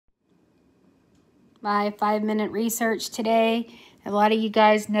my 5-minute research today. A lot of you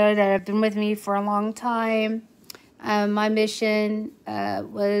guys know that have been with me for a long time. My mission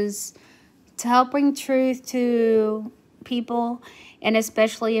was to help bring truth to people, and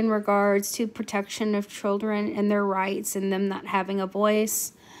especially in regards to protection of children and their rights and them not having a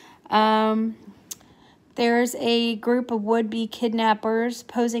voice. There's a group of would-be kidnappers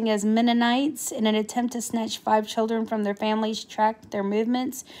posing as Mennonites in an attempt to snatch 5 children from their families, track their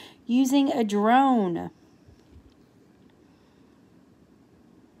movements using a drone.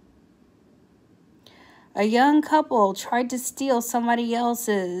 A young couple tried to steal somebody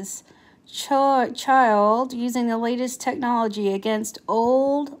else's child using the latest technology against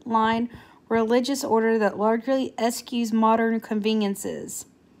old-line religious order that largely eschews modern conveniences.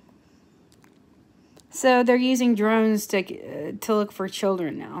 So they're using drones to look for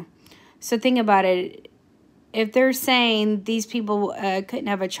children now. So think about it. If they're saying these people couldn't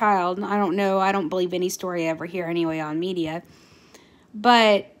have a child, I don't know. I don't believe any story I ever hear anyway on media.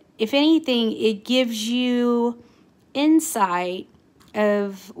 But if anything, it gives you insight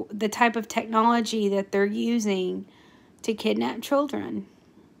of the type of technology that they're using to kidnap children.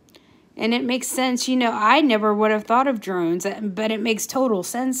 And it makes sense. You know, I never would have thought of drones, but it makes total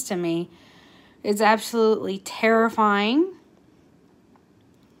sense to me. It's absolutely terrifying.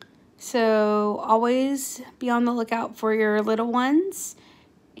 So always be on the lookout for your little ones.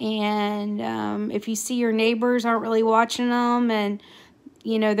 And if you see your neighbors aren't really watching them, and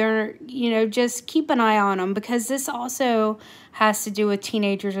just keep an eye on them, because this also has to do with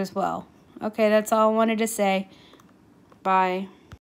teenagers as well. Okay, that's all I wanted to say. Bye.